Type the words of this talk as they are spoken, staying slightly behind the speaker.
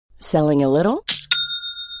Selling a little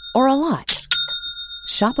or a lot?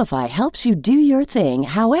 Shopify helps you do your thing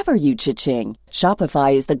however you cha-ching.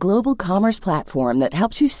 Shopify is the global commerce platform that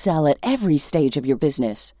helps you sell at every stage of your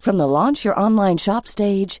business. From the launch your online shop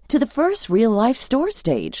stage to the first real-life store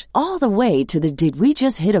stage, all the way to the did we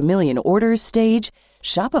just hit a million orders stage.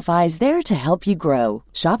 Shopify is there to help you grow.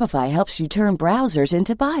 Shopify helps you turn browsers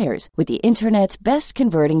into buyers with the internet's best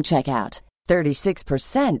converting checkout.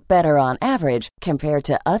 36% better on average compared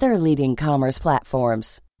to other leading commerce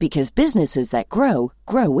platforms. Because businesses that grow,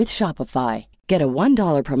 grow with Shopify. Get a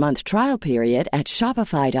 $1 per month trial period at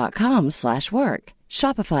shopify.com/work.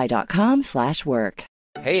 Shopify.com/work.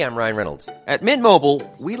 Hey, I'm Ryan Reynolds. At Mint Mobile,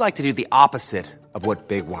 we like to do the opposite of what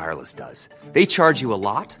Big Wireless does. They charge you a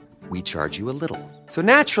lot, we charge you a little. So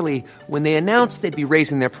naturally, when they announced they'd be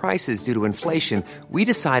raising their prices due to inflation, we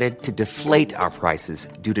decided to deflate our prices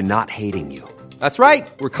due to not hating you. That's right.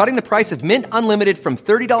 We're cutting the price of Mint Unlimited from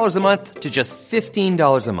 $30 a month to just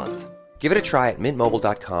 $15 a month. Give it a try at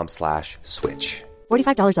mintmobile.com/switch.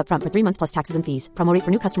 $45 up front for 3 months plus taxes and fees. Promo rate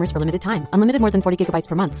for new customers for limited time. Unlimited more than 40 gigabytes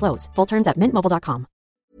per month. Slows full terms at mintmobile.com.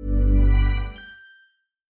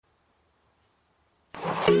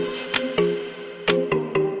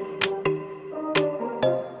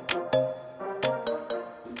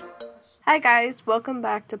 Hi guys, welcome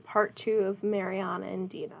back to part 2 of Mariana and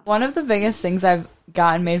Dina. One of the biggest things I've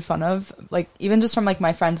gotten made fun of, like, even just from, like,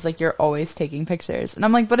 my friends, like, you're always taking pictures. And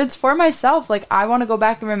I'm like, but it's for myself. Like, I want to go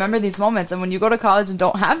back and remember these moments. And when you go to college and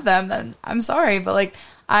don't have them, then I'm sorry. But, like,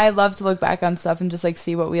 I love to look back on stuff and just, like,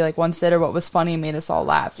 see what we, like, once did or what was funny and made us all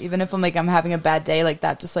laugh. Even if I'm having a bad day, like,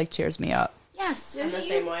 that just, like, cheers me up. Yes, in the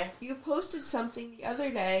same way. You posted something the other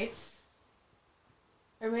day.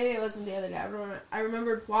 Or maybe it wasn't the other day. I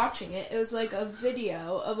remembered watching it. It was like a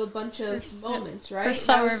video of a bunch of moments, right? My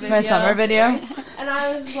summer video. Right? And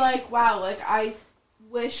I was like, wow, like, I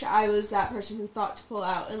wish I was that person who thought to pull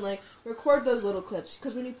out and, like, record those little clips.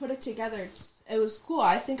 Because when you put it together, it was cool.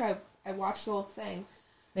 I think I watched the whole thing.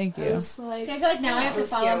 Thank you. It was like, see, I feel like now I have to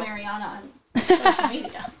follow Mariana on social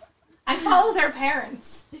media. I follow their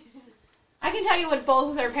parents. I can tell you what both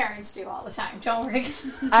of their parents do all the time. Don't worry.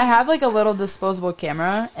 I have, like, a little disposable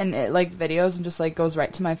camera, and it, like, videos and just, like, goes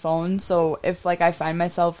right to my phone. So if, like, I find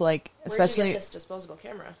myself, like, especially... Where'd you get this disposable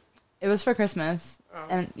camera? It was for Christmas. Oh.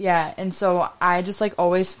 And, yeah, and so I just, like,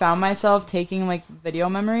 always found myself taking, like, video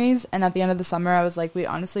memories. And at the end of the summer, I was like, we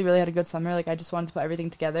honestly really had a good summer. Like, I just wanted to put everything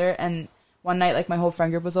together. And one night, like, my whole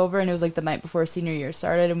friend group was over, and it was, like, the night before senior year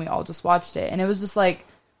started, and we all just watched it. And it was just, like...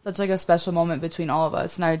 such, like, a special moment between all of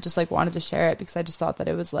us, and I just, like, wanted to share it because I just thought that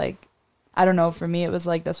it was, like, I don't know, for me, it was,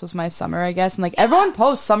 like, this was my summer, I guess, and, like, everyone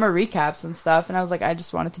posts summer recaps and stuff, and I was, like, I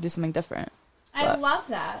just wanted to do something different. I love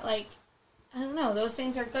that. Like, I don't know, those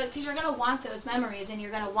things are good because you're going to want those memories, and you're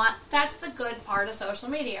going to want, that's the good part of social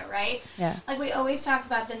media, right? Yeah. Like, we always talk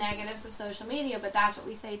about the negatives of social media, but that's what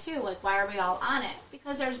we say, too. Like, why are we all on it?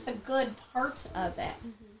 Because there's the good parts of it.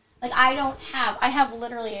 Mm-hmm. Like, I have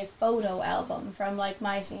literally a photo album from, like,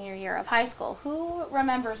 my senior year of high school. Who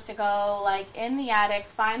remembers to go, like, in the attic,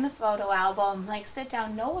 find the photo album, like, sit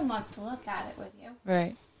down? No one wants to look at it with you.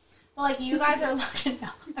 Right. Well, like, you guys are looking, no,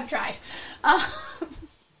 I've tried.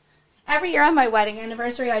 Every year on my wedding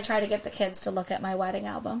anniversary, I try to get the kids to look at my wedding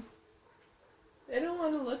album. They don't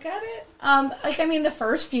want to look at it? The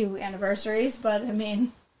first few anniversaries, but, I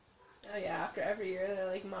mean... Oh, yeah, after every year, they're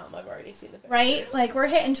like, Mom, I've already seen the pictures. Right? Like, we're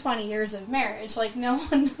hitting 20 years of marriage. Like, no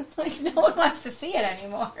one wants to see it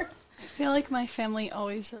anymore. I feel like my family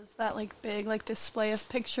always does that, like, big, like, display of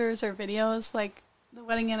pictures or videos. Like, the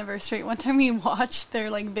wedding anniversary, one time we watched their,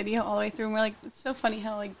 like, video all the way through, and we're like, it's so funny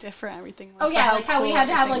how, like, different everything was. Oh, yeah, like, how we had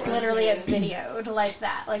to have, like, literally a videoed like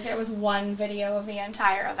that. Like, there was one video of the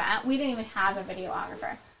entire event. We didn't even have a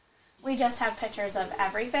videographer. We just have pictures of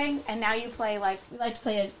everything, and now you play, like, we like to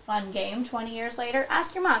play a fun game 20 years later.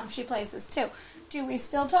 Ask your mom if she plays this, too. Do we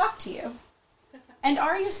still talk to you? And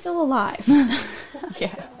are you still alive?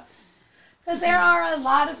 Yeah. Because there are a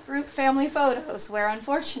lot of group family photos where,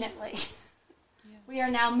 unfortunately, we are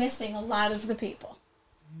now missing a lot of the people.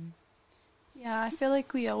 Yeah, I feel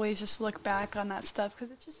like we always just look back on that stuff, because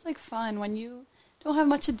it's just, like, fun when you don't have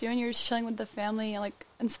much to do and you're just chilling with the family, and, like,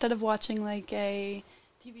 instead of watching, like, a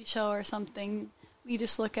TV show or something, we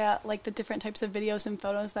just look at, like, the different types of videos and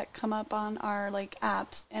photos that come up on our, like,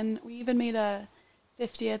 apps. And we even made a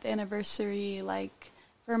 50th anniversary, like,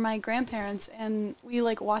 for my grandparents, and we,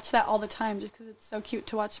 like, watch that all the time just because it's so cute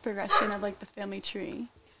to watch the progression of, like, the family tree.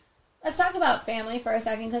 Let's talk about family for a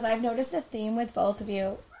second, because I've noticed a theme with both of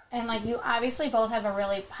you. And, like, you obviously both have a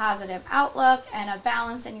really positive outlook and a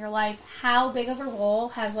balance in your life. How big of a role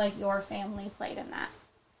has, like, your family played in that?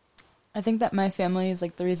 I think that my family is,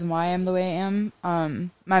 like, the reason why I'm the way I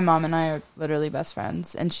am. My mom and I are literally best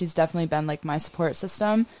friends, and she's definitely been, like, my support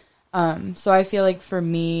system. So I feel like for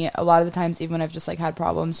me, a lot of the times, even when I've just, like, had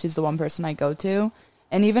problems, she's the one person I go to.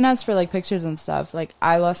 And even as for, like, pictures and stuff, like,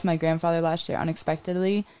 I lost my grandfather last year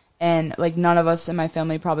unexpectedly, and, like, none of us in my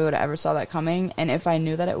family probably would have ever saw that coming. And if I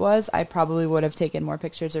knew that it was, I probably would have taken more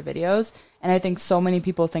pictures or videos. And I think so many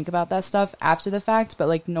people think about that stuff after the fact, but,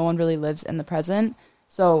 like, no one really lives in the present.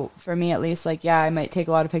 So for me, at least, like, yeah, I might take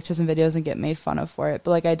a lot of pictures and videos and get made fun of for it.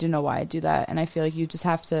 But, like, I do know why I do that. And I feel like you just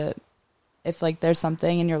have to, if, like, there's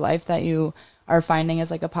something in your life that you are finding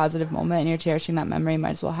as, like, a positive moment and you're cherishing that memory, you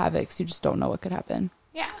might as well have it because you just don't know what could happen.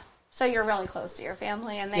 Yeah. So you're really close to your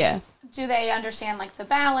family. And do they understand, like, the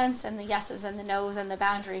balance and the yeses and the nos and the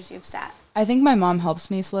boundaries you've set? I think my mom helps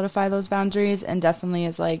me solidify those boundaries and definitely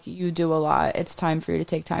is like, you do a lot. It's time for you to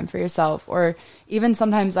take time for yourself. Or even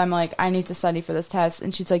sometimes I'm like, I need to study for this test.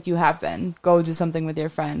 And she's like, you have been. Go do something with your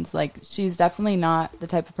friends. Like, she's definitely not the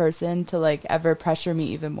type of person to, like, ever pressure me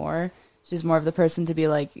even more. She's more of the person to be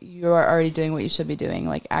like, you are already doing what you should be doing.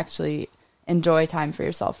 Like, actually enjoy time for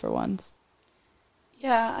yourself for once.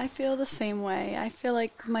 Yeah, I feel the same way. I feel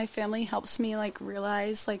like my family helps me, like,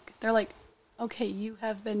 realize, like, they're like, okay, you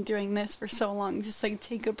have been doing this for so long, just, like,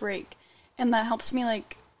 take a break. And that helps me,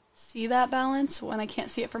 like, see that balance when I can't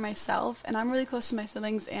see it for myself. And I'm really close to my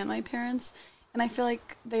siblings and my parents, and I feel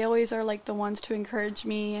like they always are, like, the ones to encourage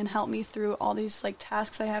me and help me through all these, like,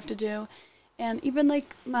 tasks I have to do. And even,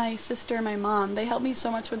 like, my sister and my mom, they helped me so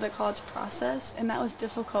much with the college process, and that was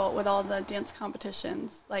difficult with all the dance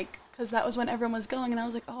competitions, like, because that was when everyone was going, and I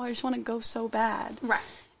was like, oh, I just want to go so bad. Right.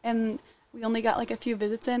 And we only got, like, a few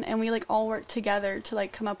visits in, and we, like, all worked together to,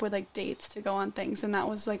 like, come up with, like, dates to go on things, and that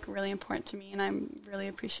was, like, really important to me, and I'm really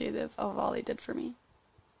appreciative of all they did for me.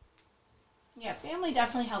 Yeah, family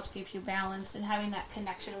definitely helps keep you balanced and having that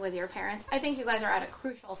connection with your parents. I think you guys are at a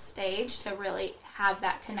crucial stage to really have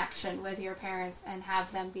that connection with your parents and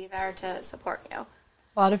have them be there to support you.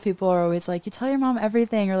 A lot of people are always like, you tell your mom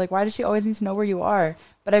everything, or like, why does she always need to know where you are?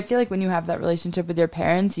 But I feel like when you have that relationship with your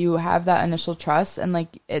parents, you have that initial trust, and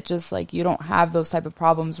like, it just like, you don't have those type of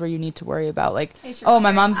problems where you need to worry about like, oh,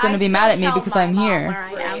 my mom's going to be mad at me because I'm here. Where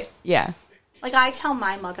I am. Yeah. Like, I tell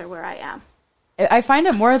my mother where I am. I find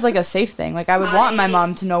it more as like a safe thing. Like, I would want my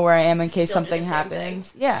mom to know where I am in case something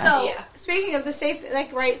happens. Yeah. So, speaking of the safe,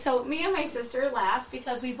 like, right, so me and my sister laugh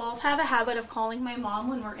because we both have a habit of calling my mom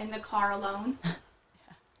when we're in the car alone.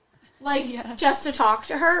 Like, just to talk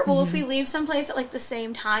to her. Well, if we leave someplace at, like, the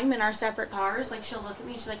same time in our separate cars, like, she'll look at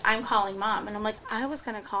me and she's like, I'm calling Mom. And I'm like, I was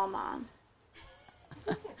going to call Mom.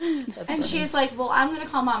 And funny. She's like, well, I'm going to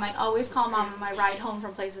call Mom. I always call Mom on my ride home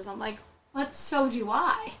from places. I'm like, but so do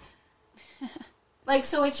I. Like,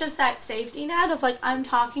 so it's just that safety net of, like, I'm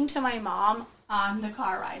talking to my mom on the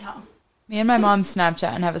car ride home. Me and my mom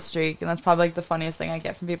Snapchat and have a streak, and that's probably, like, the funniest thing I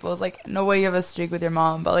get from people is, like, no way you have a streak with your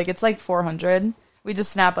mom, but, like, it's, like, 400. We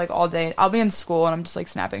just snap, like, all day. I'll be in school, and I'm just, like,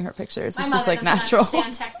 snapping her pictures. It's just, like, natural. My mother doesn't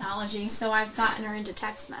understand technology, so I've gotten her into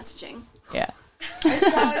text messaging. Yeah. I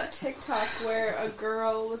saw a TikTok where a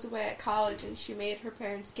girl was away at college, and she made her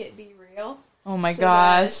parents get Be Real. Oh, my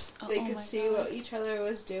gosh. They could see what each other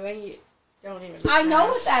was doing. You don't even I know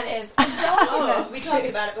what that is. I don't even. We talked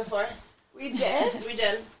about it before. We did? We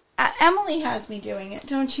did. Emily has me doing it.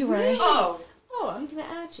 Don't you worry. Oh, I'm going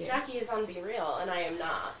to add you. Jackie is on Be Real, and I am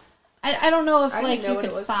not. I don't know if, like, you what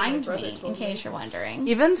could find me, in case you're wondering.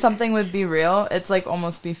 Even something with Be Real, it's, like,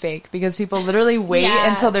 almost Be Fake, because people literally wait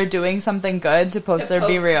until they're doing something good to post their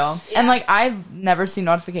Be Real. Yeah. And, like, I never see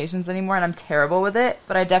notifications anymore, and I'm terrible with it,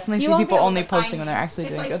 but I definitely see people only posting when they're actually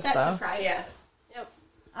doing good stuff. Yeah. Yep.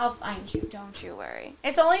 I'll find you, don't you worry.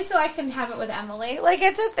 It's only so I can have it with Emily. Like,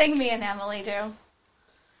 it's a thing me and Emily do.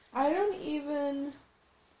 I don't even...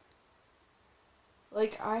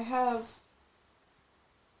 Like, I have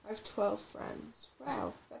 12 friends.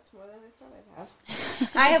 Wow, that's more than I thought I'd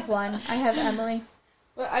have. I have one. I have Emily.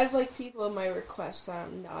 But I have, like, people in my requests that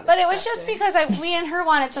I'm not But accepting. It was just because we and her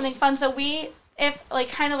wanted something fun, so if, like,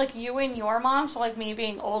 kind of like you and your mom, so, like, me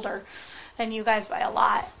being older than you guys by a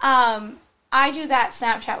lot, I do that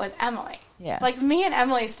Snapchat with Emily. Yeah. Like, me and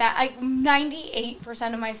Emily, like,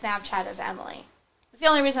 98% of my Snapchat is Emily. It's the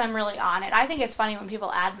only reason I'm really on it. I think it's funny when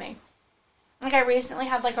people add me. Like, I recently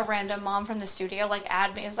had, like, a random mom from the studio, like,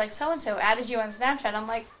 add me. It was like, so-and-so added you on Snapchat. I'm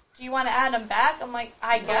like, do you want to add them back? I'm like,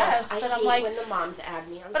 I guess. But I'm like, when the moms add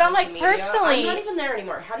me on but I'm like, media. personally, I'm not even there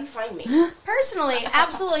anymore. How do you find me? Personally,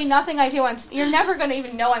 absolutely nothing I do on. You're never going to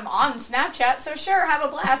even know I'm on Snapchat. So sure, have a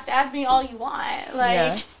blast. Add me all you want.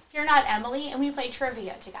 Like, if you're not Emily, and we play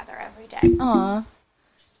trivia together every day. Aww.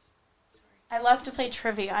 I love to play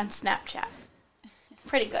trivia on Snapchat.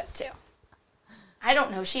 pretty good, too. I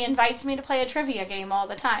don't know. She invites me to play a trivia game all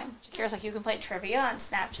the time. Shakira's like, you can play trivia on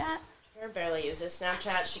Snapchat. Shakira barely uses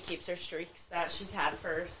Snapchat. She keeps her streaks that she's had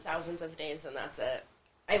for thousands of days, and that's it.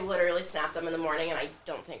 I literally snap them in the morning, and I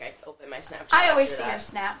don't think I open my Snapchat. I always see your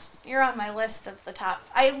snaps. You're on my list of the top.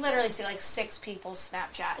 I literally see like 6 people's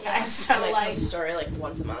Snapchat, guys. So I like, post a story like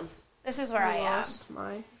once a month. This is where I am. Lost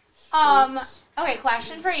my Okay,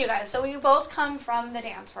 question for you guys. So we both come from the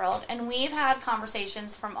dance world, and we've had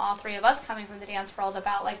conversations from all 3 of us coming from the dance world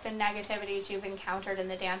about like the negativities you've encountered in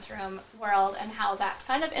the dance room world and how that's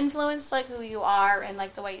kind of influenced like who you are and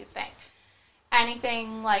like the way you think.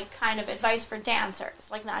 Anything like kind of advice for dancers,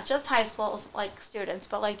 like not just high school like students,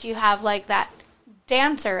 but like do you have like that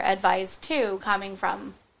dancer advice too coming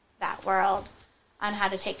from that world on how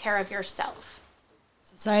to take care of yourself?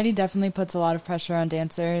 Society definitely puts a lot of pressure on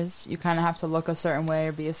dancers. You kind of have to look a certain way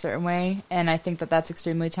or be a certain way, and I think that that's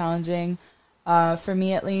extremely challenging. For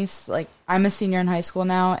me, at least, like I'm a senior in high school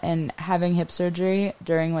now, and having hip surgery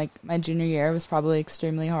during like my junior year was probably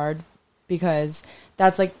extremely hard because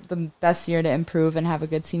that's like the best year to improve and have a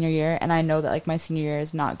good senior year, and I know that like my senior year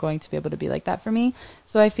is not going to be able to be like that for me.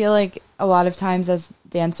 So I feel like a lot of times as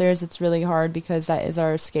dancers, it's really hard because that is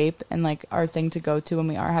our escape and like our thing to go to when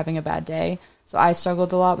we are having a bad day. So I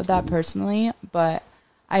struggled a lot with that personally, but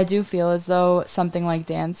I do feel as though something like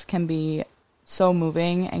dance can be so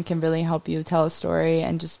moving and can really help you tell a story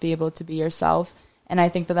and just be able to be yourself. And I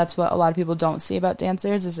think that that's what a lot of people don't see about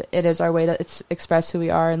dancers, is it is our way to express who we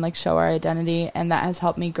are and like show our identity. And that has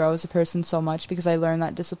helped me grow as a person so much because I learned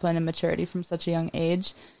that discipline and maturity from such a young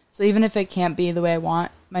age. So even if it can't be the way I want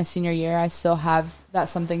my senior year, I still have that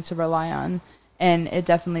something to rely on. And it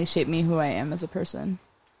definitely shaped me who I am as a person.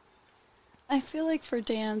 I feel like for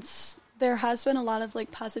dance, there has been a lot of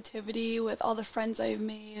like positivity with all the friends I've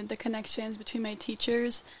made, the connections between my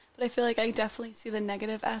teachers, but I feel like I definitely see the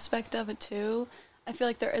negative aspect of it too. I feel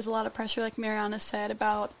like there is a lot of pressure, like Mariana said,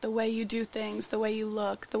 about the way you do things, the way you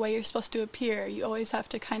look, the way you're supposed to appear. You always have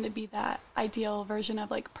to kind of be that ideal version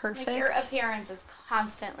of like perfect. Like your appearance is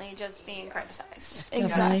constantly just being criticized.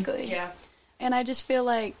 Exactly. Yeah. And I just feel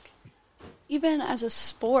like even as a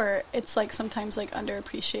sport, it's like sometimes like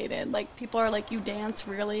underappreciated. Like people are like, you dance,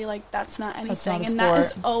 really? Like that's not anything. That's not a and that has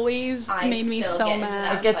sport. always made me so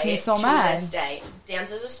mad. It gets me so to mad. this day.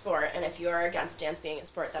 Dance is a sport, and if you are against dance being a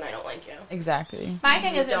sport, then I don't like you. Exactly. My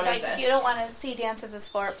thing is, Don't like, exist. if you don't want to see dance as a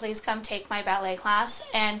sport, please come take my ballet class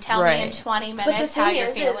and tell me in Right. 20 But the minutes how thing you're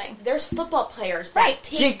is feeling. there's football players that Right.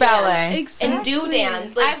 take Take dance ballet. and do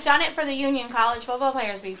dance. Like, I've done it for the Union College football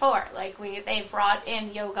players before. Like they've brought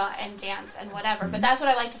in yoga and dance and whatever. But that's what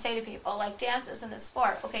I like to say to people. Like, dance isn't a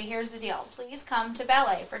sport. Okay, here's the deal. Please come to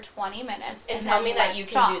ballet for 20 minutes and tell then me that let's you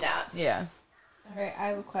can talk. do that. Yeah. All right, I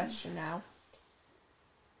have a question now.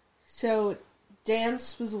 So,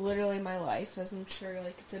 dance was literally my life, as I'm sure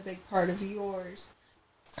like it's a big part of yours.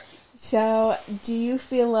 So, do you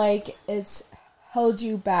feel like it's held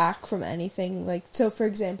you back from anything? Like, so for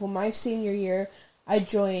example, my senior year, I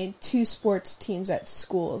joined 2 sports teams at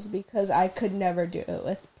schools because I could never do it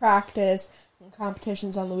with practice and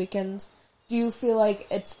competitions on the weekends. Do you feel like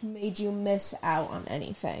it's made you miss out on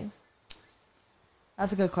anything?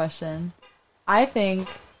 That's a good question. I think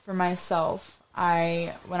for myself,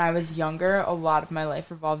 when I was younger, a lot of my life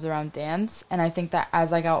revolves around dance, and I think that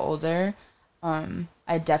as I got older,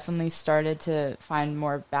 I definitely started to find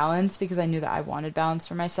more balance because I knew that I wanted balance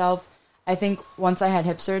for myself. I think once I had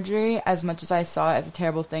hip surgery, as much as I saw it as a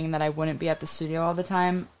terrible thing and that I wouldn't be at the studio all the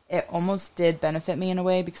time, it almost did benefit me in a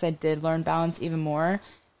way because I did learn balance even more.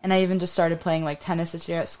 And I even just started playing like tennis this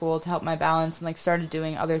year at school to help my balance and like started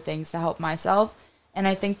doing other things to help myself. And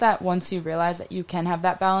I think that once you realize that you can have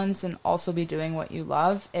that balance and also be doing what you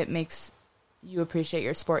love, it makes you appreciate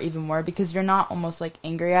your sport even more because you're not almost like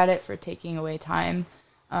angry at it for taking away time.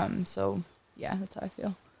 So yeah, that's how I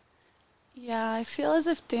feel. Yeah, I feel as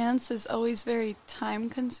if dance is always very time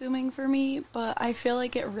consuming for me, but I feel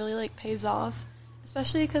like it really like pays off,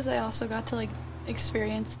 especially because I also got to like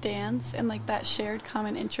experience dance and like that shared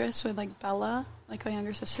common interest with like Bella, like my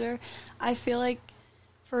younger sister. I feel like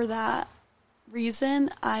for that reason,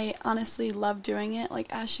 I honestly love doing it. Like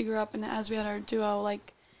as she grew up and as we had our duo,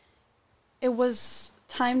 like it was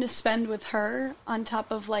time to spend with her on top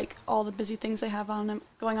of like all the busy things I have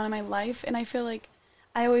going on in my life. And I feel like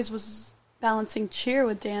I always was balancing cheer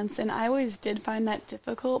with dance, and I always did find that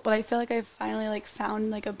difficult, but I feel like I've finally like found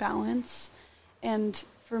like a balance, and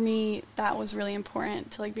for me that was really important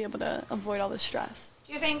to like be able to avoid all the stress.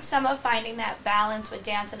 Do you think some of finding that balance with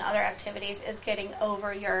dance and other activities is getting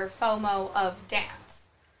over your FOMO of dance?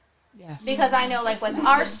 Yeah. Because I know, like, with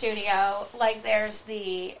our studio, like, there's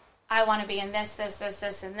the I want to be in this,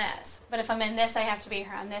 and this. But if I'm in this, I have to be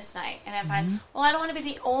here on this night. And if I don't want to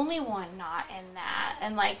be the only one not in that.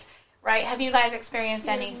 And, like, right, have you guys experienced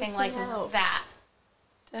anything like that?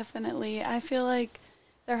 Definitely. I feel like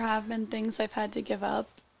there have been things I've had to give up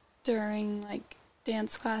during, like,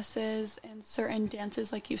 dance classes and certain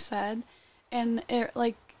dances, like you said. And it,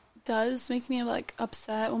 like, does make me, like,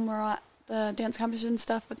 upset when we're at the dance competition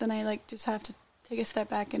stuff, but then I, like, just have to take a step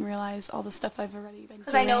back and realize all the stuff I've already been doing.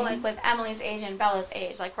 Because I know, like, with Emily's age and Bella's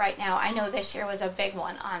age, like, right now, I know this year was a big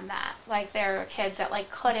one on that. Like, there are kids that,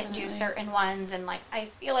 like, couldn't do certain ones, and, like, I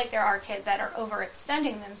feel like there are kids that are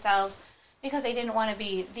overextending themselves because they didn't want to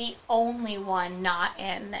be the only one not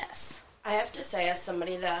in this. I have to say, as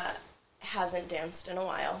somebody that hasn't danced in a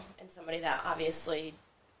while, and somebody that obviously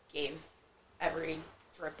gave every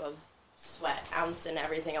drip of sweat, ounce, and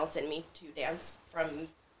everything else in me to dance from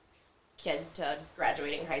kid to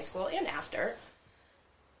graduating high school and after,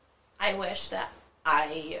 I wish that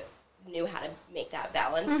I knew how to make that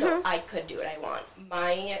balance so I could do what I want.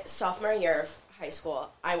 My sophomore year of high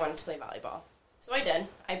school, I wanted to play volleyball. So I did.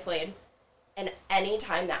 I played. And any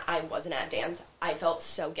time that I wasn't at dance, I felt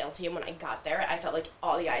so guilty. And when I got there, I felt like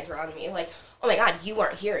all the eyes were on me. Like, oh my God, you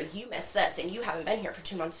weren't here. You missed this. And you haven't been here for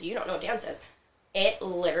 2 months, so you don't know what dance is. It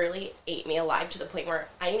literally ate me alive to the point where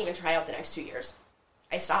I didn't even try out the next 2 years.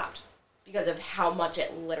 I stopped because of how much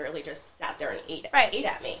it literally just sat there and ate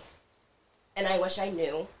at me. And I wish I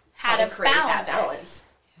knew how to create that balance.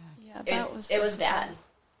 Yeah, that it was bad.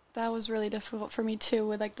 That was really difficult for me, too,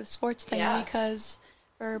 with, like, the sports thing, because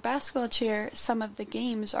for basketball cheer, some of the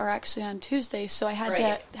games are actually on Tuesdays, so I had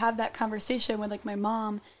to have that conversation with, like, my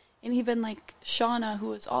mom, and even, like, Shauna, who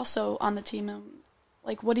was also on the team, and,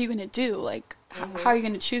 like, what are you going to do? Like, how are you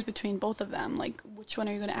going to choose between both of them? Like, which one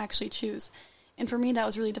are you going to actually choose? And for me, that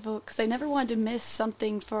was really difficult, because I never wanted to miss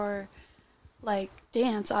something for, like,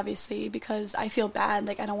 dance, obviously, because I feel bad,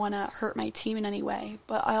 like, I don't want to hurt my team in any way,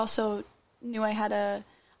 but I also knew I had a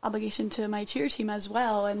obligation to my cheer team as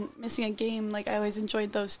well, and missing a game, like, I always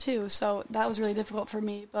enjoyed those too, so that was really difficult for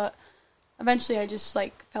me, but eventually I just,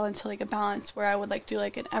 like, fell into, like, a balance where I would, like, do,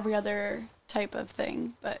 like, an every other type of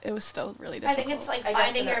thing, but it was still really difficult. I think it's, like,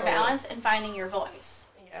 finding your balance and finding your voice.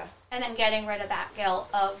 Yeah. And then getting rid of that guilt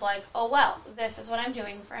of, like, oh, well, this is what I'm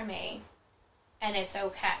doing for me, and it's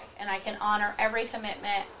okay, and I can honor every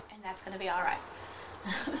commitment, and that's going to be all right.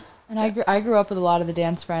 And I grew up with a lot of the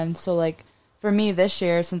dance friends, so, like, for me this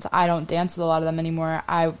year, since I don't dance with a lot of them anymore,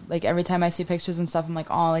 I, like, every time I see pictures and stuff, I'm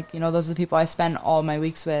like, oh, like, you know, those are the people I spend all my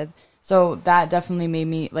weeks with. So that definitely made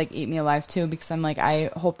me, like, eat me alive too, because I'm like,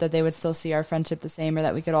 I hope that they would still see our friendship the same, or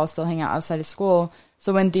that we could all still hang out outside of school.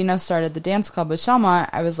 So when Dina started the dance club with Shama,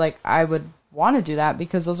 I was like, I would want to do that,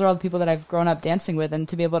 because those are all the people that I've grown up dancing with, and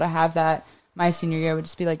to be able to have that my senior year would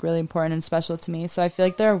just be, like, really important and special to me. So I feel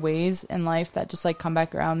like there are ways in life that just, like, come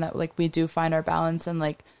back around, that, like, we do find our balance, and,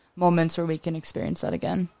 like, moments where we can experience that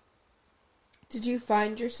again. Did you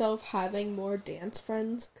find yourself having more dance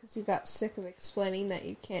friends because you got sick of explaining that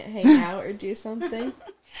you can't hang out or do something?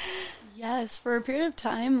 Yes, for a period of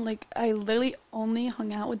time, like, I literally only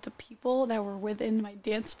hung out with the people that were within my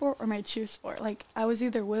dance sport or my cheer sport. Like, I was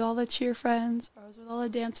either with all the cheer friends or I was with all the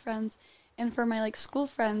dance friends. And for my, like, school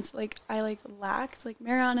friends, like, I, like, lacked. Like,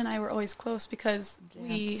 Mariana and I were always close because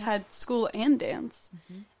we had school and dance.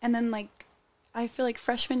 And then, like, I feel like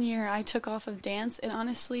freshman year I took off of dance, and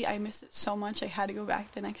honestly I missed it so much I had to go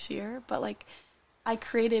back the next year, but, like, I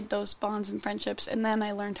created those bonds and friendships, and then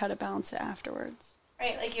I learned how to balance it afterwards.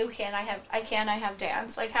 Right, like, I have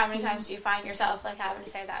dance. Like, how many times do you find yourself, like, having to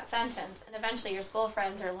say that sentence, and eventually your school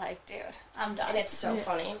friends are like, dude, I'm done. And it's so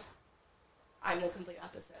funny. I'm the complete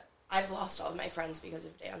opposite. I've lost all of my friends because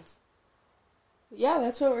of dance. Yeah,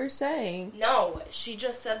 that's what we're saying. No, she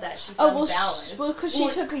just said that. She found balance. Well, because she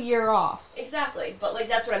took a year off. Exactly. But, like,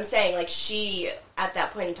 that's what I'm saying. Like, she, at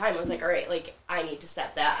that point in time, was like, all right, like, I need to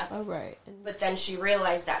set that. Oh, right. But then she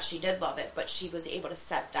realized that she did love it, but she was able to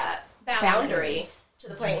set that boundary to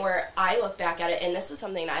the point where I look back at it, and this is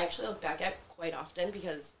something I actually look back at quite often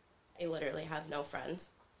because I literally have no friends.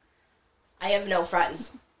 I have no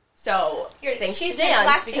friends. So, thanks to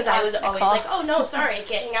dance, because I was always like, oh, no, sorry, I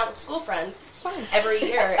can't hang out with school friends. Fine. Every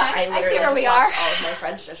year, I literally lost all of my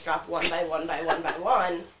friends, just dropped one by one by one by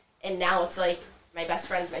one, and now it's like my best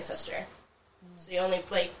friend's my sister. It's the only,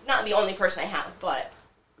 like, not the only person I have, but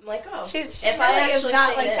I'm like, oh, she's if I actually is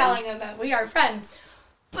not like telling them that we are friends.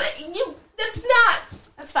 But that's not.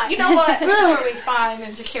 That's fine. You know what? Are we fine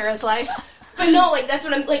in Shakira's life? But no, like, that's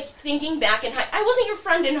what I'm, like, thinking back in I wasn't your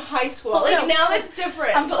friend in high school. Well, like, no, now it's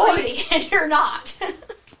different. I'm 40, and you're not.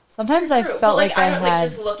 Sometimes I True. felt but, like I don't had... like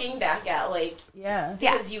just looking back at like Yeah.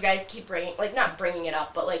 because you guys keep bringing like not bringing it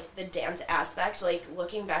up, but like the dance aspect, like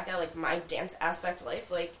looking back at like my dance aspect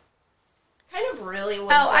life, like kind of really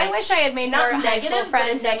was. Oh, like, I wish I had made not more high school negative, but a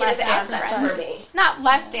friends and negative less dance aspect friends. for me. Not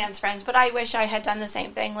less dance friends, but I wish I had done the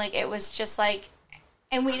same thing. Like, it was just like,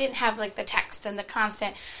 and we didn't have like the text and the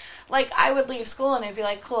constant. Like, I would leave school and it'd be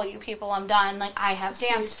like, cool, you people, I'm done. Like, I have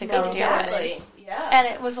dance to go do. Exactly. Yeah. And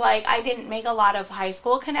it was like, I didn't make a lot of high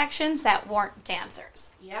school connections that weren't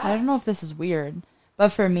dancers. Yeah. I don't know if this is weird, but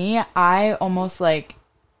for me, I almost like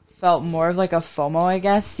felt more of like a FOMO, I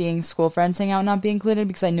guess, seeing school friends hang out and not be included,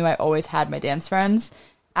 because I knew I always had my dance friends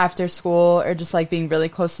after school or just like being really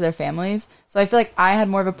close to their families. So I feel like I had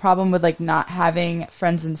more of a problem with like not having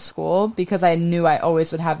friends in school because I knew I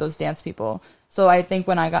always would have those dance people. So I think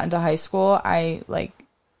when I got into high school, I like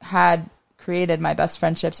had created my best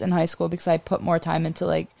friendships in high school because I put more time into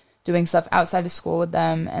like doing stuff outside of school with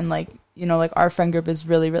them, and like, you know, like our friend group is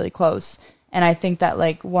really, really close. And I think that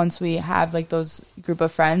like once we have like those group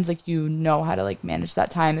of friends, like you know how to like manage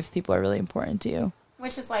that time if people are really important to you.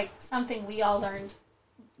 Which is like something we all learned,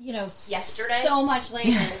 you know, yesterday, so much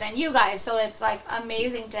later than you guys. So it's like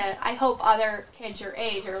amazing to, I hope other kids your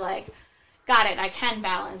age are like, got it, I can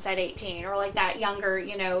balance at 18, or like that younger,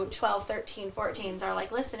 you know, 12, 13, 14s are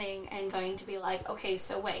like listening and going to be like, okay,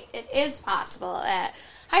 so wait, it is possible at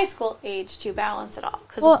high school age to balance it all.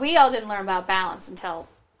 Because we all didn't learn about balance until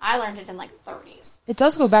I learned it in like 30s. It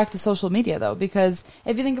does go back to social media though, because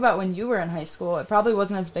if you think about when you were in high school, it probably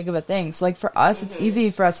wasn't as big of a thing. So like for us, it's easy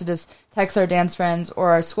for us to just text our dance friends or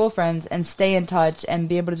our school friends and stay in touch and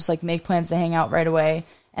be able to just like make plans to hang out right away.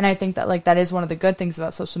 And I think that like that is one of the good things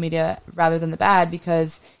about social media rather than the bad,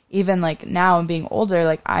 because even like now and being older,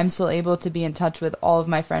 like I'm still able to be in touch with all of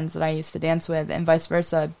my friends that I used to dance with and vice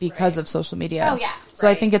versa because of social media. Oh yeah. So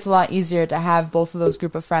I think it's a lot easier to have both of those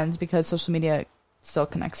group of friends because social media still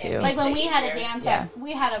connects you. Like when we had a dance,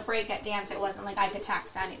 we had a break at dance. It wasn't like I could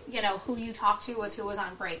text any. You know, who you talked to was who was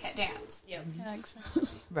on break at dance. Yep. Yeah, exactly.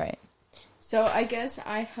 Right. So I guess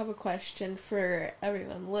I have a question for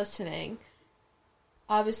everyone listening.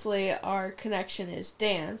 Obviously, our connection is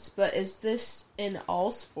dance, but is this in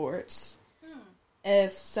all sports?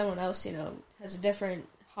 If someone else, you know, has a different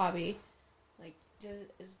hobby, like,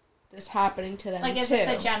 is this happening to them Like, is too? this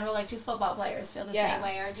a general, like, do football players feel the Yeah. same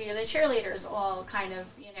way, or do the cheerleaders all kind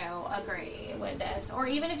of, you know, agree with this? Or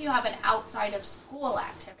even if you have an outside of school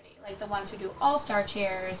activity, like the ones who do all-star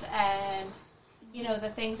cheers and, you know, the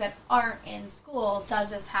things that aren't in school, does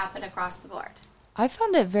this happen across the board? I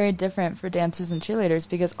found it very different for dancers and cheerleaders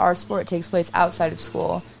because our sport takes place outside of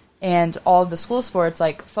school, and all of the school sports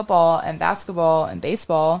like football and basketball and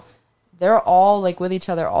baseball, they're all like with each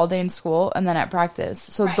other all day in school and then at practice.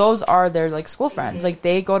 So those are their like school friends. Like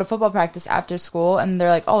they go to football practice after school and they're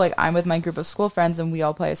like, oh, like I'm with my group of school friends and we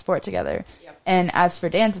all play a sport together. Yep. And as for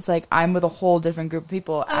dance, it's like I'm with a whole different group of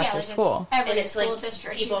people after like school. Every and it's school like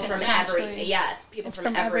district people you can from send.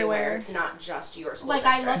 from everywhere. It's not just your school Like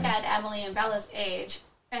district. I look at Emily and Bella's age,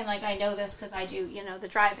 and like I know this because I do, you know, the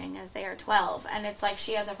driving as they are 12, and it's like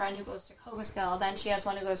she has a friend who goes to Cobuskill, then she has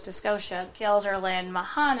one who goes to Scotia, Guilderland,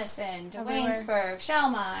 Mahonison, DeWaynesburg,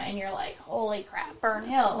 Shelma, and you're like, holy crap, Burn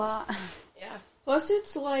Hills. Yeah. Plus,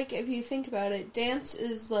 it's like, if you think about it, dance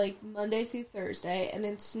is like Monday through Thursday, and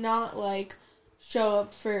it's not like show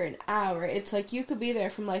up for an hour. It's like you could be there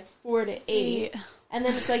from like 4 to 8. And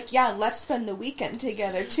then it's like, yeah, let's spend the weekend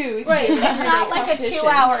together, too. Right. It's not like a competition.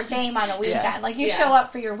 2-hour game on a weekend. Yeah. Like, you show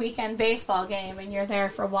up for your weekend baseball game, and you're there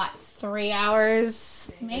for, what, 3 hours,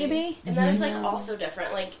 maybe? And then it's, like, also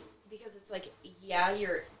different, like, because it's, like, yeah,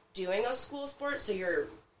 you're doing a school sport, so you're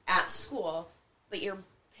at school, but your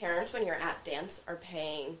parents, when you're at dance, are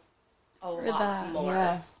paying a lot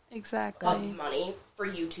more Exactly. of money for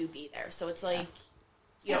you to be there. So it's, like...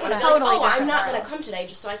 You don't It's want to be totally like, oh, I'm different not going world. to come today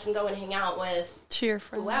just so I can go and hang out with Cheer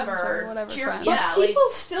for whoever. or whatever. Cheer, friends. yeah, But people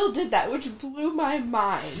still did that, which blew my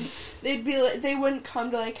mind. They'd be like, they wouldn't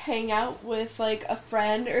come to like hang out with like a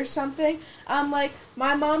friend or something. I'm like,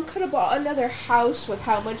 my mom could have bought another house with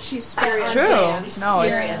how much she spent on True. dance. No,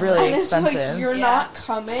 it's Serious. really And it's expensive. like, you're not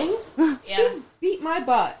coming? She beat my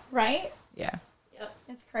butt. Right? Yeah. Yep.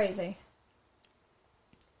 It's crazy.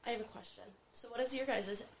 I have a question. So what is your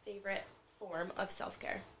guys' favorite form of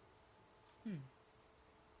self-care?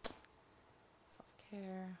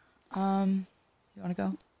 Self-care. You want to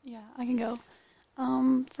go? Yeah, I can go.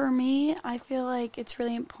 For me, I feel like it's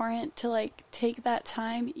really important to like take that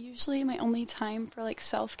time. Usually my only time for like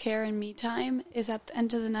self-care and me time is at the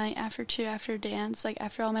end of the night after cheer, after dance, like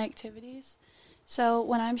after all my activities. So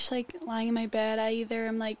when I'm just like lying in my bed, I either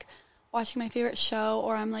am like watching my favorite show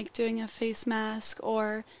or I'm like doing a face mask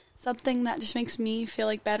or something that just makes me feel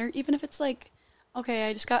like better, even if it's like, okay,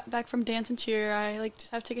 I just got back from dance and cheer, I like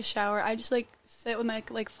just have to take a shower, I just like sit with my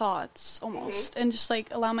like thoughts almost and just like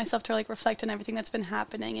allow myself to like reflect on everything that's been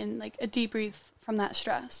happening and like a debrief from that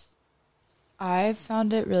stress. I've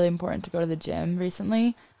found it really important to go to the gym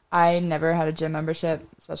recently. I never had a gym membership,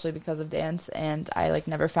 especially because of dance, and I like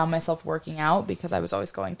never found myself working out because I was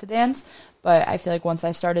always going to dance. But I feel like once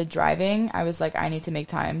I started driving, I was like, I need to make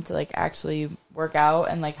time to like actually work out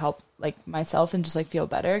and like help like myself and just like feel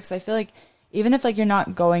better, because I feel like even if like you're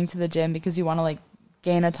not going to the gym because you want to like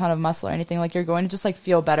gain a ton of muscle or anything, like you're going to just like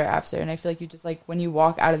feel better after. And I feel like you just like when you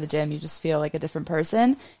walk out of the gym, you just feel like a different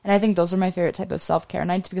person. And I think those are my favorite type of self-care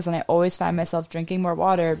nights, because then I always find myself drinking more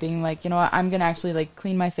water, being like, you know what, I'm gonna actually like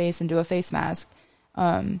clean my face and do a face mask.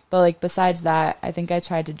 But like besides that, I think I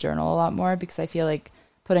tried to journal a lot more, because I feel like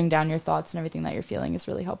putting down your thoughts and everything that you're feeling is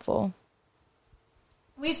really helpful.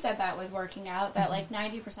 We've said that with working out, that like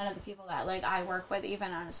 90% of the people that like I work with,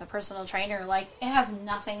 even as a personal trainer, like it has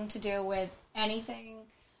nothing to do with anything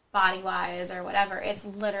body-wise or whatever. It's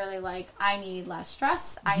literally like, I need less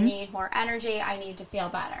stress, I need more energy, I need to feel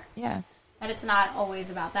better. Yeah. But it's not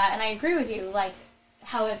always about that. And I agree with you, like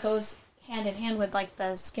how it goes hand in hand with like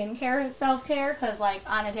the skincare, self-care, because like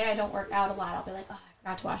on a day I don't work out a lot, I'll be like, oh, I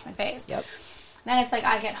forgot to wash my face. Yep. Then it's like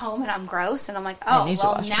I get home and I'm gross, and I'm like, oh,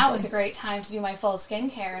 well, now is a great time to do my full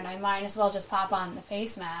skincare, and I might as well just pop on the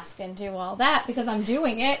face mask and do all that because I'm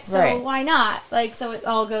doing it, so why not? Like, so it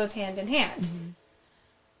all goes hand in hand. Mm-hmm.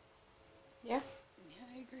 Yeah,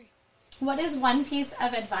 I agree. What is one piece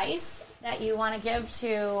of advice that you want to give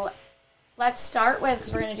to, let's start with,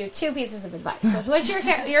 because we're going to do 2 pieces of advice. So what's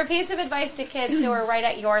your piece of advice to kids who are right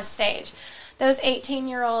at your stage? Those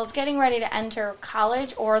 18-year-olds getting ready to enter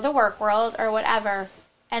college or the work world or whatever,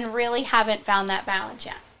 and really haven't found that balance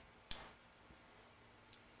yet.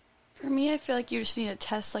 For me, I feel like you just need to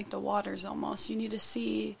test like the waters almost. You need to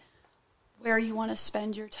see where you want to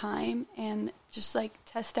spend your time and just like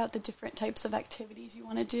test out the different types of activities you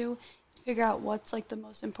want to do. Figure out what's like the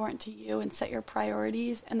most important to you and set your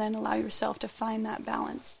priorities, and then allow yourself to find that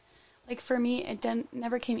balance. Like for me, it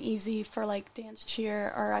never came easy for like dance,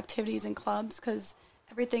 cheer, or activities in clubs, because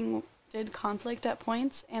everything did conflict at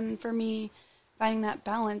points. And for me, finding that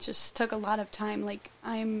balance just took a lot of time. Like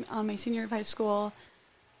I'm on my senior year of high school,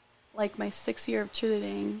 like my 6th year of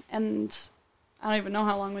cheerleading, and I don't even know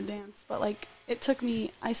how long with dance, but like it took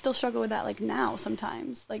me, I still struggle with that like now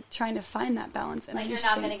sometimes, like trying to find that balance. And like you're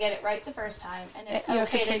not going to get it right the first time, and it's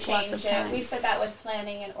okay to change it. We've said that with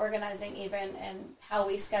planning and organizing even, and how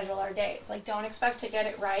we schedule our days. Like don't expect to get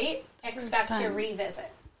it right, expect to revisit.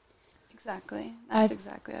 Exactly. That's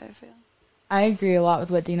exactly how I feel. I agree a lot with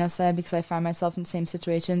what Dina said, because I find myself in the same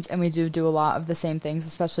situations, and we do a lot of the same things,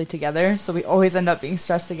 especially together. So we always end up being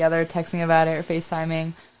stressed together, texting about it or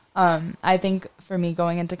FaceTiming. I think for me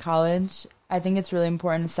going into college, I think it's really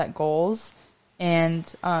important to set goals.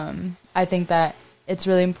 And I think that it's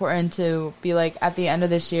really important to be like, at the end of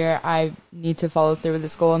this year, I need to follow through with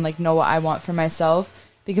this goal and like know what I want for myself.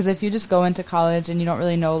 Because if you just go into college and you don't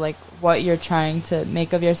really know like what you're trying to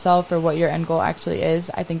make of yourself or what your end goal actually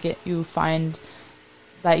is, I think you find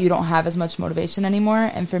that you don't have as much motivation anymore.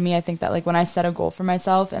 And for me, I think that like when I set a goal for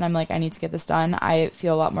myself and I'm like, I need to get this done, I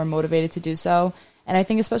feel a lot more motivated to do so. And I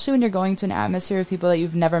think especially when you're going to an atmosphere of people that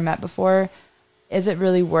you've never met before, is it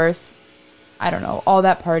really worth, I don't know, all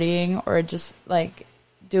that partying or just like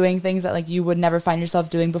doing things that like you would never find yourself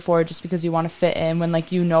doing before just because you want to fit in, when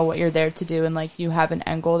like you know what you're there to do and like you have an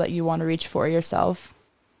end goal that you want to reach for yourself?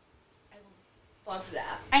 I love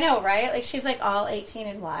that. I know, right? Like she's like all 18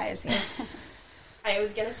 and wise. You know? I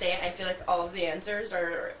was gonna say, I feel like all of the answers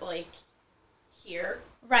are like here,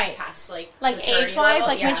 right? Past like age wise,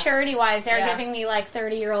 like maturity wise, they're giving me like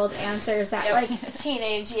 30-year-old answers at like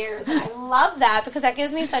teenage years. And I love that, because that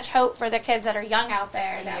gives me such hope for the kids that are young out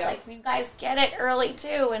there. That like you guys get it early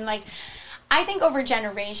too, and like I think over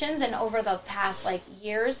generations and over the past like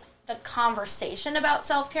years, the conversation about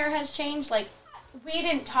self-care has changed. Like we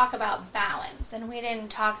didn't talk about balance, and we didn't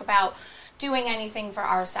talk about doing anything for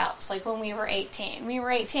ourselves. Like when we were 18,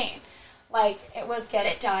 like it was get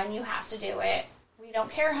it done, you have to do it. We don't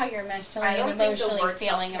care how you're mentally and emotionally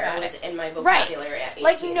feeling about it. In my vocabulary at 18.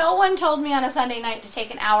 Like no one told me on a Sunday night to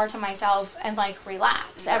take an hour to myself and like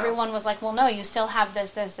relax. No. Everyone was like, well, no, you still have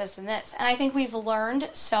this, and this. And I think we've learned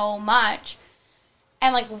so much.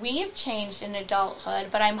 And like we've changed in adulthood,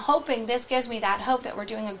 but I'm hoping this gives me that hope that we're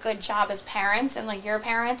doing a good job as parents and like your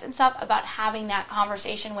parents and stuff about having that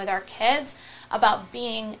conversation with our kids about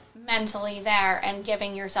being mentally there and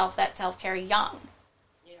giving yourself that self-care young.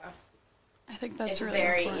 I think that's it's really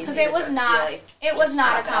very important. easy because it was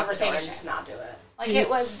not a conversation. Just not do it. Like, it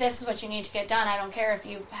was, this is what you need to get done. I don't care if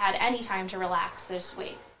you've had any time to relax this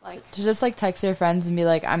week. Like, to just, like, text your friends and be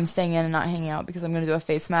like, I'm staying in and not hanging out because I'm going to do a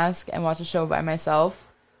face mask and watch a show by myself.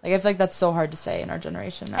 Like, I feel like that's so hard to say in our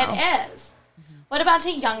generation now. It is. What about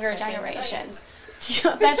to younger generations?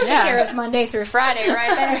 That's Shakira's Monday through Friday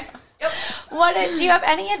right there. Yep. Do you have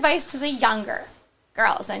any advice to the younger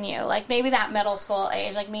girls than you? Like, maybe that middle school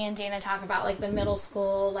age, like me and Dana talk about, like, the middle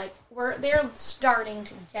school, like, they're starting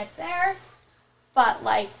to get there. But,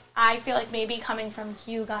 like, I feel like maybe coming from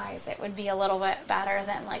you guys, it would be a little bit better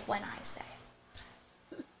than, like, when I say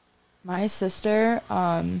it. My sister,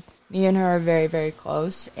 me and her are very, very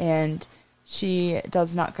close, and she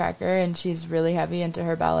does Nutcracker, and she's really heavy into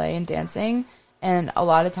her ballet and dancing. And a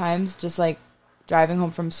lot of times, just, like, driving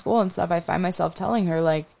home from school and stuff, I find myself telling her,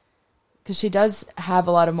 like, because she does have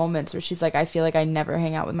a lot of moments where she's like, I feel like I never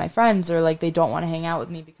hang out with my friends, or, like, they don't want to hang out with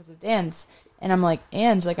me because of dance. And I'm like,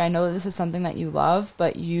 Ange, like, I know that this is something that you love,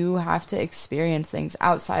 but you have to experience things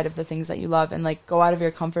outside of the things that you love and, like, go out of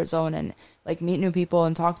your comfort zone and, like, meet new people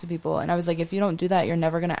and talk to people. And I was like, if you don't do that, you're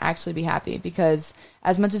never going to actually be happy, because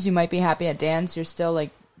as much as you might be happy at dance, you're still,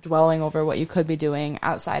 like, dwelling over what you could be doing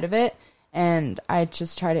outside of it. And I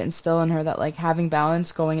just try to instill in her that, like, having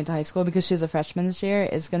balance going into high school, because she's a freshman this year,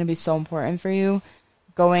 is going to be so important for you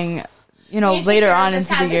going, you know, later on into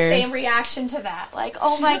the years. Just had the same reaction to that. Like,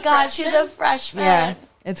 oh my God, she's a freshman. Yeah,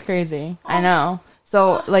 it's crazy. I know.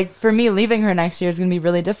 So, like, for me, leaving her next year is going to be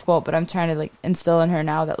really difficult, but I'm trying to, like, instill in her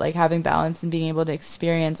now that, like, having balance and being able to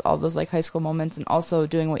experience all those, like, high school moments and also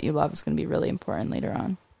doing what you love is going to be really important later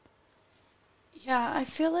on. Yeah, I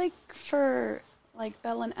feel like for, like,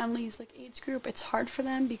 Belle and Emily's, like, age group, it's hard for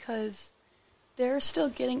them because they're still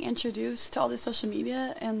getting introduced to all this social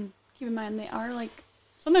media, and keep in mind, they are, like,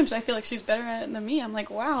 sometimes I feel like she's better at it than me. I'm like,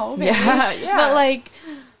 wow. Okay. Yeah. But, like,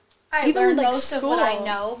 I learned most of what I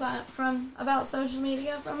know about social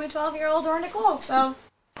media from my 12-year-old or Nicole, so.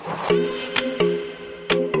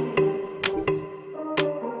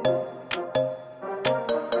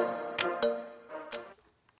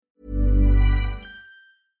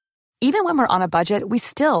 Even when we're on a budget, we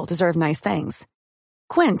still deserve nice things.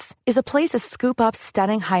 Quince is a place to scoop up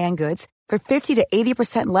stunning high-end goods for 50 to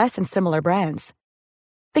 80% less than similar brands.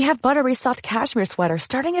 They have buttery soft cashmere sweaters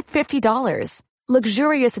starting at $50,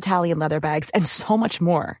 luxurious Italian leather bags, and so much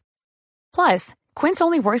more. Plus, Quince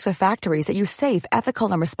only works with factories that use safe,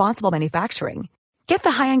 ethical, and responsible manufacturing. Get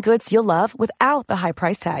the high-end goods you'll love without the high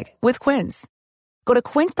price tag with Quince. Go to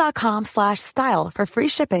quince.com/style for free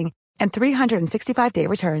shipping and 365-day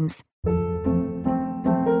returns.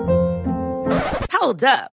 Hold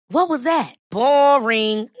up. What was that?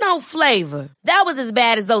 Boring. No flavor. That was as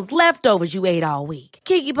bad as those leftovers you ate all week.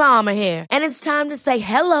 Keke Palmer here, and it's time to say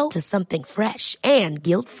hello to something fresh and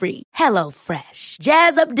guilt-free. HelloFresh.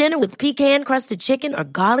 Jazz up dinner with pecan-crusted chicken or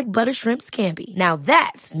garlic butter shrimp scampi. Now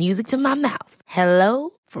that's music to my mouth.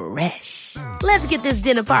 HelloFresh. Let's get this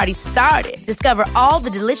dinner party started. Discover all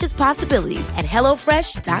the delicious possibilities at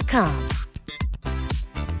HelloFresh.com.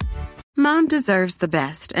 Mom deserves the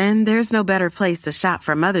best, and there's no better place to shop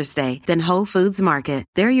for Mother's Day than Whole Foods Market.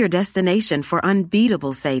 They're your destination for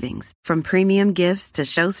unbeatable savings, from premium gifts to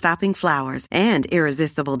show-stopping flowers and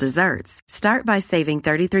irresistible desserts. Start by saving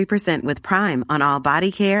 33% with Prime on all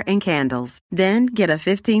body care and candles. Then get a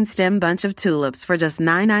 15-stem bunch of tulips for just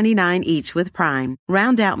 $9.99 each with Prime.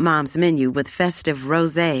 Round out Mom's menu with festive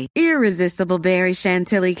rosé, irresistible berry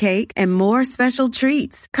chantilly cake, and more special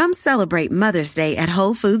treats. Come celebrate Mother's Day at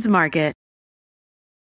Whole Foods Market.